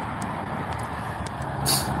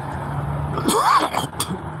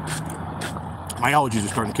 My allergies are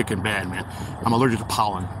starting to kick in bad, man. I'm allergic to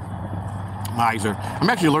pollen. I'm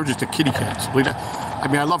actually allergic to kitty cats. Believe that? I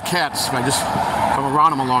mean, I love cats, but I'm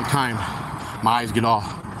around them a long time. My eyes get all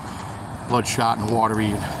bloodshot and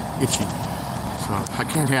watery and itchy. So I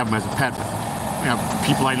can't have them as a pet. But I have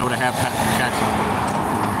people I know that have cats.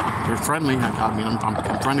 They're friendly. I mean,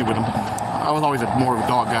 I'm friendly with them. I was always more of a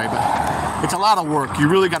dog guy, but it's a lot of work. You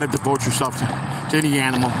really got to devote yourself to any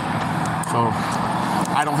animal. So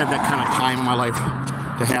I don't have that kind of time in my life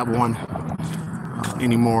to have one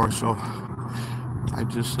anymore. So I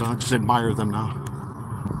just admire them now.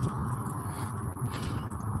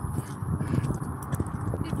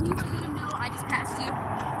 Did you know I just passed you?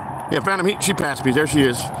 Yeah, Venom, she passed me. There she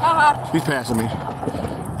is. She's passing me.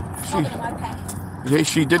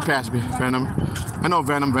 She did pass me, Venom. I know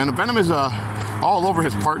Venom. Venom is all over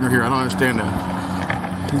his partner here. I don't understand that.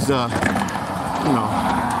 He's you know,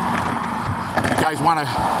 you guys want a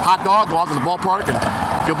hot dog? Go out to the ballpark and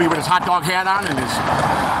he'll be with his hot dog hat on, and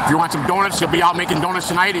if you want some donuts, he'll be out making donuts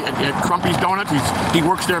tonight at Crumpy's Donuts. He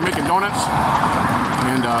works there making donuts,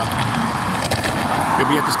 and he'll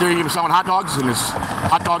be at the stadium selling hot dogs in his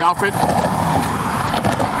hot dog outfit.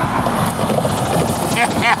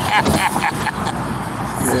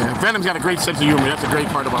 Yeah, Venom's got a great sense of humor. That's a great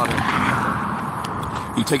part about it.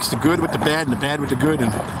 He takes the good with the bad and the bad with the good,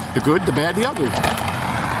 and the good, the bad, the ugly.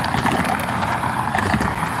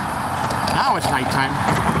 Now it's nighttime.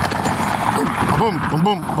 Boom, boom,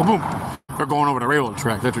 boom, boom, boom. They're going over the railroad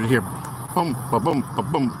track. That's what you hear. Boom, ba boom, ba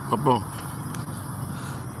boom, ba boom.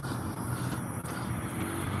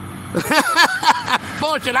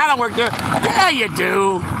 Bullshit, I don't work there. Yeah, you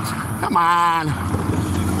do. Come on.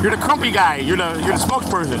 You're the Crumpy guy. You're the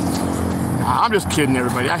spokesperson. Nah, I'm just kidding,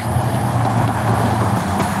 everybody. I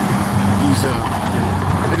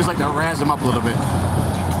just like to razz him up a little bit.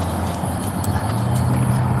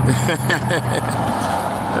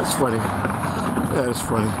 That's funny. That is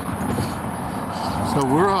funny. So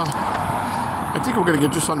I think we're gonna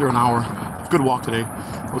get just under an hour. It's a good walk today.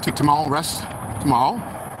 We'll take tomorrow, rest tomorrow,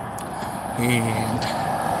 and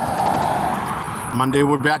Monday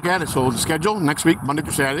we're back at it. So the schedule next week, Monday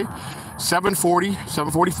through Saturday, 7:40,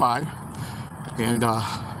 7:45, and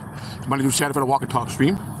Monday through Saturday for the Walk and Talk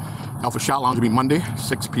stream. Alpha Shot Lounge will be Monday,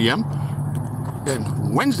 6 p.m.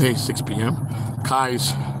 and Wednesday, 6 p.m.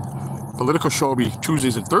 Kai's political show will be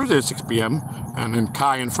Tuesdays and Thursdays at 6 p.m. and then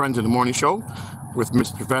Kai and Friends in the Morning Show with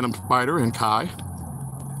Mr. Venom Spider and Kai,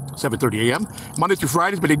 7:30 a.m. Monday through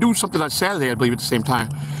Fridays, but they do something on Saturday, I believe, at the same time.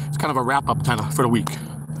 It's kind of a wrap-up kind of for the week.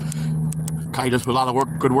 Kai does a lot of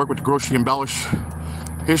good work with the Grocery Embellish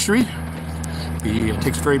history. He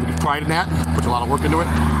takes very big pride in that, puts a lot of work into it.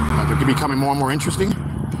 They're becoming more and more interesting.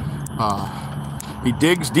 He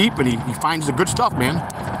digs deep and he finds the good stuff, man.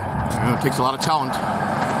 It takes a lot of talent.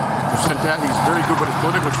 Percent that. He's very good with his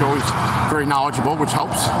political show. He's very knowledgeable, which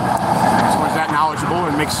helps. So he's that knowledgeable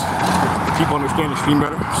and makes people understand the stream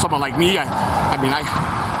better. Someone like me, I mean, I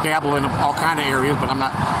dabble in all kind of areas, but I'm not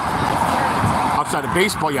outside of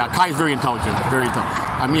baseball. Yeah, Kai's very intelligent, very intelligent.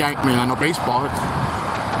 I mean, I know baseball, but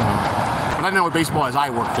I didn't know what baseball as I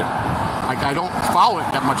worked it. I don't follow it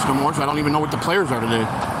that much no more, so I don't even know what the players are today.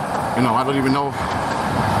 You know, I don't even know.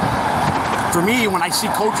 For me, when I see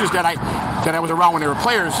coaches that I was around when they were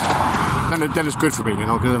players, then it's good for me, you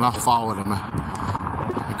know, because then I'll follow them.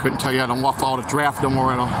 I couldn't tell you I don't follow the draft no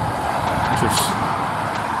more. It's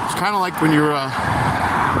kind of like when you're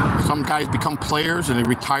Some guys become players and they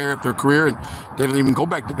retire after their career and they don't even go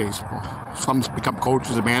back to baseball. Some become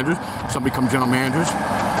coaches and managers. Some become general managers.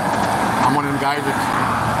 I'm one of them guys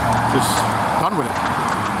that's just done with it.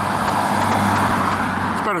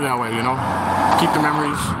 It's better that way, you know. Keep the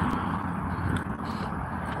memories.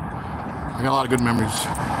 I got a lot of good memories.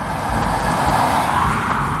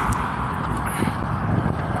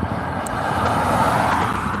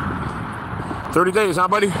 $30 days, huh,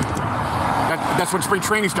 buddy? That's when spring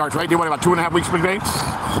training starts, right? They want about 2.5 weeks spring training?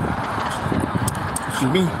 Excuse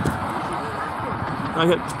me. I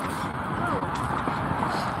hit.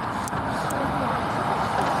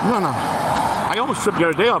 No. I almost tripped the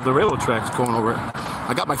other day off the railroad tracks going over it.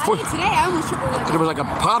 I got my foot. Today I almost tripped. There was like a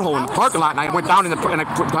pothole in the parking lot, and I went down in the and I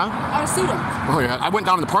put down. I was sued him. Oh yeah, I went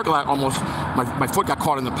down in the parking lot almost. My foot got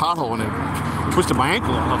caught in the pothole and it twisted my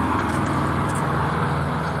ankle.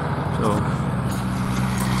 So.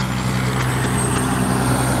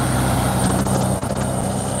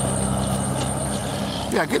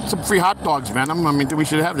 Yeah, get some free hot dogs, Venom. I mean, we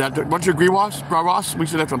should have that. Don't you agree, Ross? We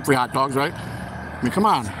should have some free hot dogs, right? I mean, come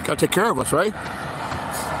on. Gotta take care of us, right?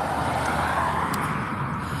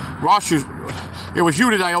 Ross, it was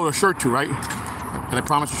you that I owed a shirt to, right? And I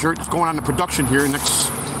promised a shirt. It's going on the production here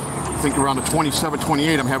next, I think around the 27,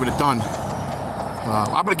 28, I'm having it done.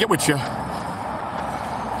 I'm gonna get with you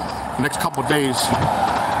the next couple of days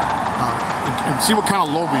and see what kind of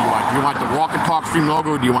logo you want. Do you want the Walk and Talk Stream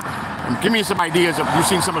logo? Do you want... Give me some ideas if you've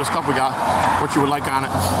seen some of the stuff we got, what you would like on it.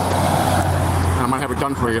 And I might have it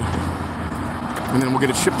done for you. And then we'll get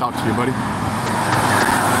it shipped out to you, buddy.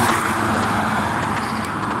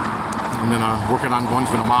 And then working on ones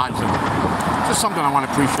with the mods. And just something I want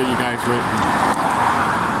to appreciate you guys with.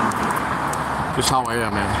 Just how I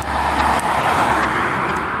am, man.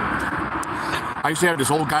 I used to have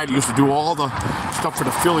this old guy that used to do all the stuff for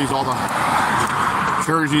the Phillies, all the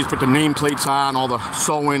jerseys, put the nameplates on, all the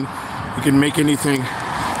sewing. You can make anything.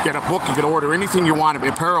 Get a book, you can order anything you want,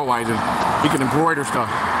 apparel-wise, and you can embroider stuff.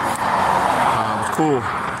 It was cool.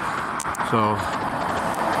 So,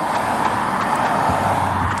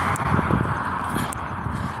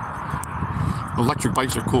 electric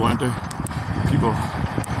bikes are cool, aren't they? People,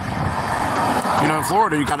 you know, in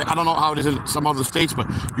Florida, you got. I don't know how it is in some other states, but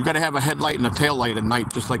you got to have a headlight and a tail light at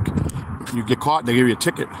night. Just like if you get caught, they give you a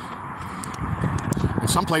ticket. In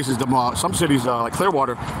some places, some cities like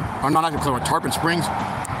Clearwater, or not like Clearwater, Tarpon Springs,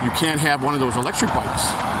 you can't have one of those electric bikes.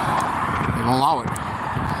 They don't allow it.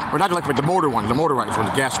 Or not electric, but the motor ones, the motorized ones,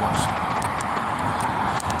 the gas ones.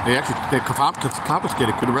 They confiscate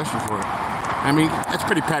it, could arrest you for it. I mean, that's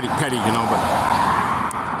pretty petty, you know, but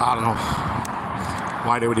I don't know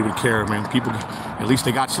why they would even care, man. People, at least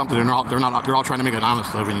they got something. They're all trying to make an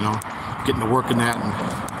honest living, you know, getting to work in that. And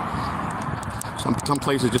some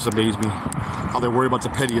places just amaze me how they worry about the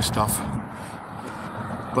pettiest stuff.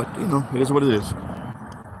 But you know, it is what it is.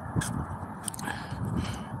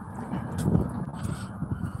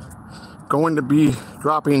 Going to be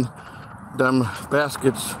dropping them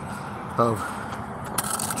baskets of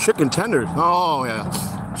chicken tenders. Oh yeah,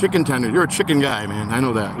 chicken tenders. You're a chicken guy, man. I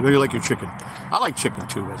know that. You really like your chicken. I like chicken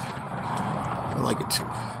too, but I like it too.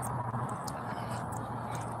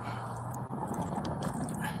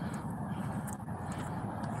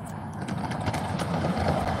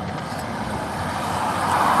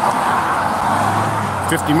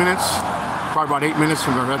 $50 minutes, probably about 8 minutes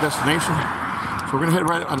from our destination. So we're gonna hit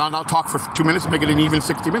right, and I'll talk for 2 minutes, make it an even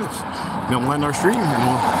 60 minutes. Then we'll end our stream and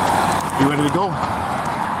we'll be ready to go.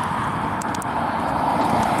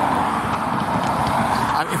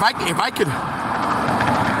 If I could,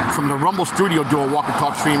 from the Rumble studio, do a walk and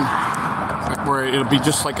talk stream where it'll be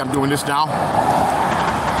just like I'm doing this now,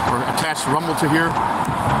 or attach Rumble to here,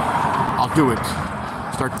 I'll do it.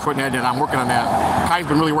 Start putting that in. I'm working on that. Kai's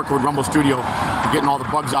been really working with Rumble Studio, getting all the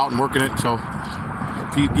bugs out and working it. So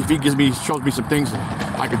if he shows me some things,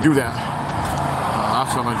 I could do that.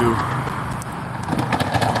 That's what I'm gonna do.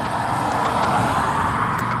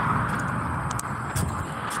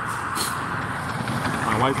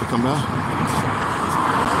 My wife will come back.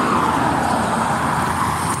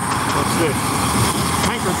 What's this?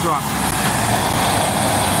 Tanker truck.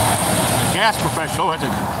 Gas professional. Oh, that's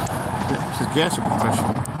this is gas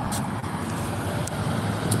professional.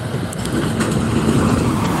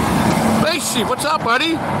 Lacey, what's up,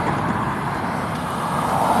 buddy?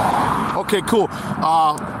 Okay, cool.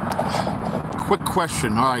 Quick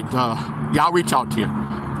question. All right, yeah, I'll reach out to you.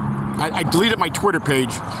 I deleted my Twitter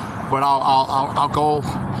page, but I'll go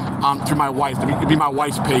through my wife. It'll be my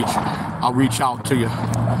wife's page. I'll reach out to you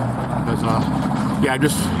because yeah, I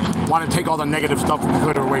just want to take all the negative stuff and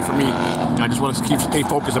put it away from me. And I just want to stay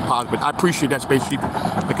focused and positive. But I appreciate that, Space Sheep.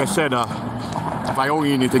 Like I said, if I owe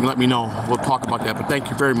you anything, let me know. We'll talk about that. But thank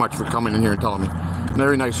you very much for coming in here and telling me.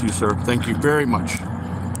 Very nice of you, sir. Thank you very much.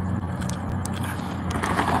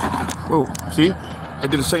 Whoa, see? I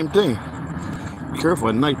did the same thing. Be careful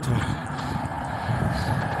at night.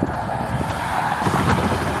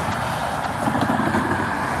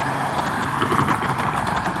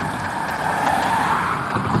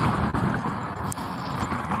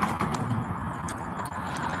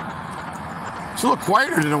 It's a little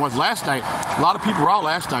quieter than it was last night. A lot of people were out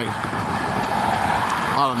last night.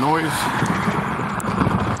 A lot of noise.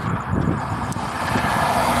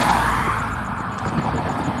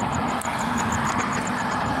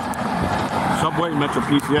 Subway, Metro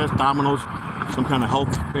PCS, Domino's, some kind of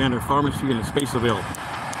health and or pharmacy, and a space available.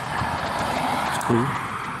 It's cool.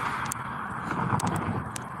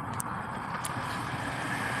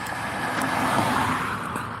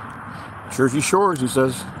 Jersey Shores, he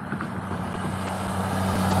says.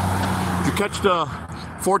 Did you catch the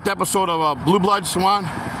 4th episode of Blue Bloods, Swan?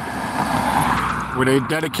 Where they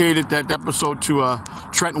dedicated that episode to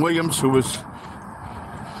Trent Williams, who was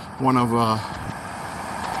one of the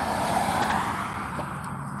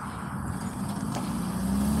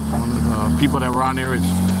people that were on there. Is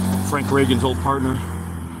Frank Reagan's old partner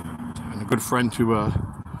and a good friend to him.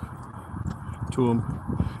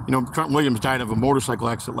 You know, Trent Williams died of a motorcycle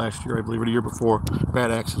accident last year, I believe, or the year before. Bad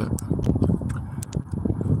accident.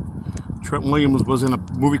 Trent Williams was in a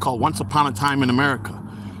movie called Once Upon a Time in America.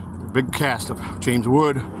 Big cast of James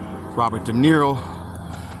Wood, Robert De Niro,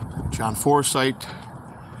 John Forsythe.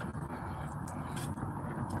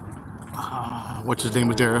 What's his name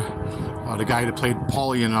was there? The guy that played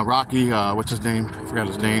Paulie in Rocky. What's his name? I forgot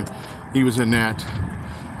his name. He was in that.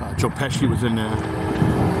 Joe Pesci was in there.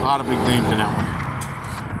 A lot of big names in that one.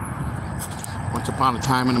 Once Upon a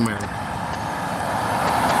Time in America.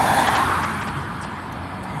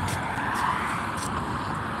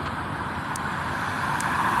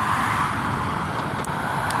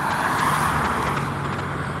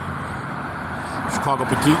 Chicago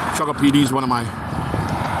PD is one of my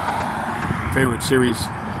favorite series.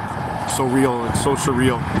 So real, it's so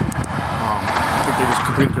surreal. I think they just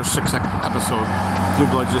completed their 6th episode. Blue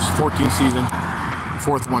Bloods, just 14th season,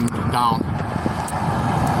 4th one down.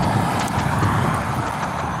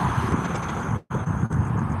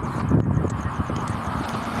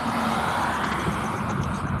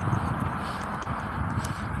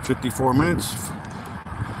 "54 minutes."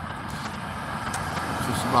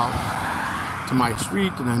 Just about to my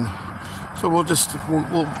street, and then so we'll get.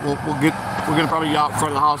 We're gonna probably be out in front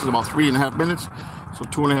of the house in about 3.5 minutes. So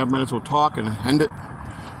 2.5 minutes we'll talk and end it.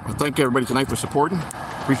 I thank everybody tonight for supporting.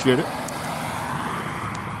 Appreciate it.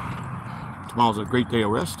 Tomorrow's a great day of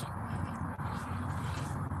rest.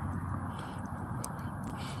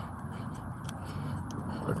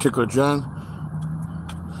 Articulate John.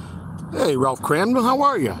 Hey, Ralph Cramden, how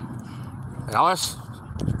are you? Alice?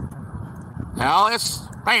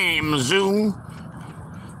 Bam, zoom.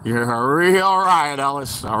 You're a real riot,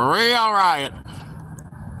 Alice. A real riot.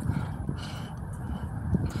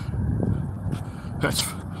 That's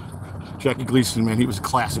Jackie Gleason, man. He was a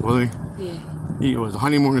classic, wasn't he? Yeah. He was. The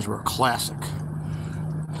Honeymooners were a classic.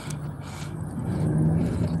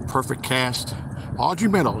 Perfect cast. Audrey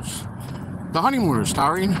Meadows. The Honeymooners,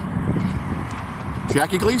 starring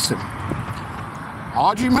Jackie Gleason,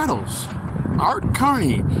 Audrey Meadows, Art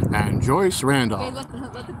Carney, and Joyce Randolph. Okay,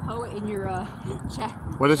 let the poet in your chat.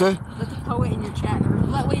 What is it? Let the poet in your chat, or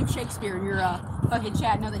let William Shakespeare in your fucking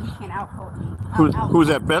chat know that he can't out-poet me. Who's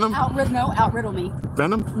that, Benham? Out-riddle me.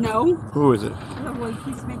 Benham? No. Who is it? Well,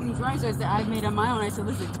 he's making these rhymes that I've made on my own. I said,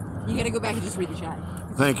 listen, you gotta go back and just read the chat.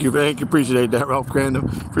 Thank you. Appreciate that, Ralph Crandall.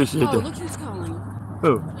 Appreciate that. Oh, look who's calling.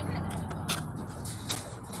 Who?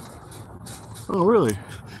 Oh, really?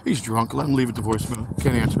 He's drunk. Let him leave it to voicemail.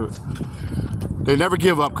 Can't answer it. They never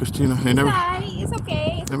give up, Christina. They never. It's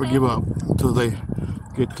okay. It's never okay. give up until they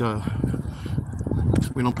get.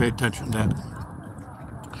 We don't pay attention to that.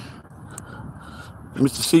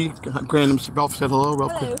 Mr. C, Grand, Mr. Ralph said hello.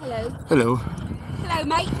 Ralph. Hello. Hello,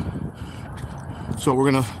 mate. So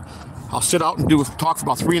I'll sit out and talk for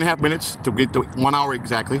about 3.5 minutes to get to 1 hour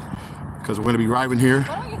exactly, because we're going to be arriving here.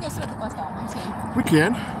 Why don't you go sit at the bus stop? We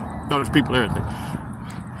can. No, there's people there.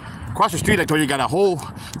 Across the street, I told you, got a whole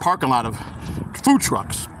parking lot of food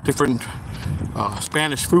trucks, different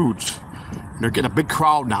Spanish foods. And they're getting a big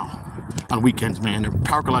crowd now on weekends, man. Their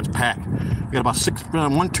parking lot's packed. We got about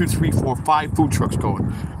 5 food trucks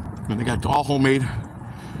going. And they got all homemade.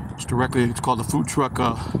 It's called the Food Truck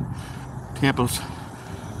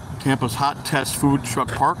Tampa's Hot Test Food Truck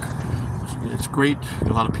Park. It's great.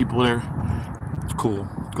 A lot of people there. It's cool.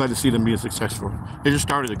 Glad to see them being successful. They just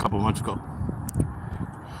started a couple months ago.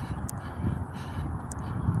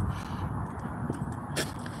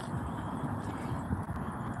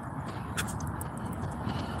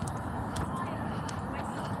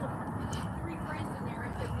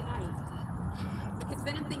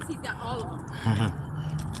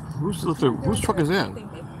 Whose truck is that?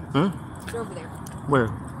 Huh? They're over there. Where?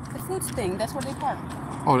 The foods thing. That's where they park.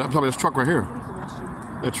 Oh, that's probably this truck right here.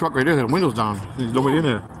 That truck right there, the windows down. There's nobody in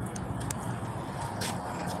there.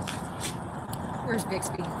 Where's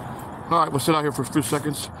Bixby? All right, we'll sit out here for a few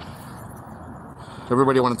seconds.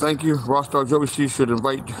 Everybody, I want to thank you. Raw Star OVC should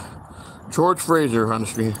invite George Fraser on the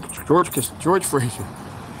screen. George Fraser.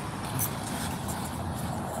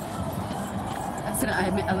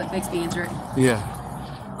 I'll let Bixby answer it. Yeah,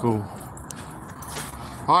 cool.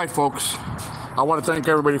 All right, folks. I want to thank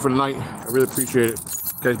everybody for tonight. I really appreciate it.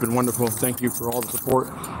 You guys have been wonderful. Thank you for all the support.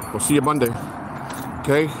 We'll see you Monday.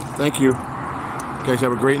 Okay? Thank you. You guys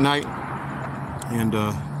have a great night. And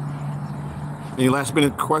any last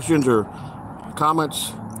minute questions or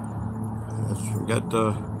comments? We got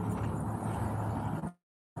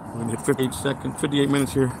 58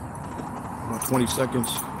 minutes here. About 20 seconds.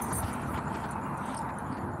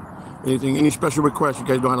 Any special requests, you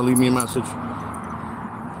guys know how to leave me a message.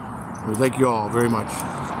 We thank you all very much.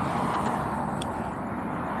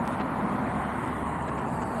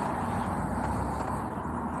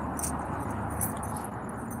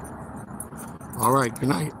 All right, good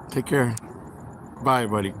night. Take care. Bye,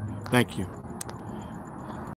 everybody. Thank you.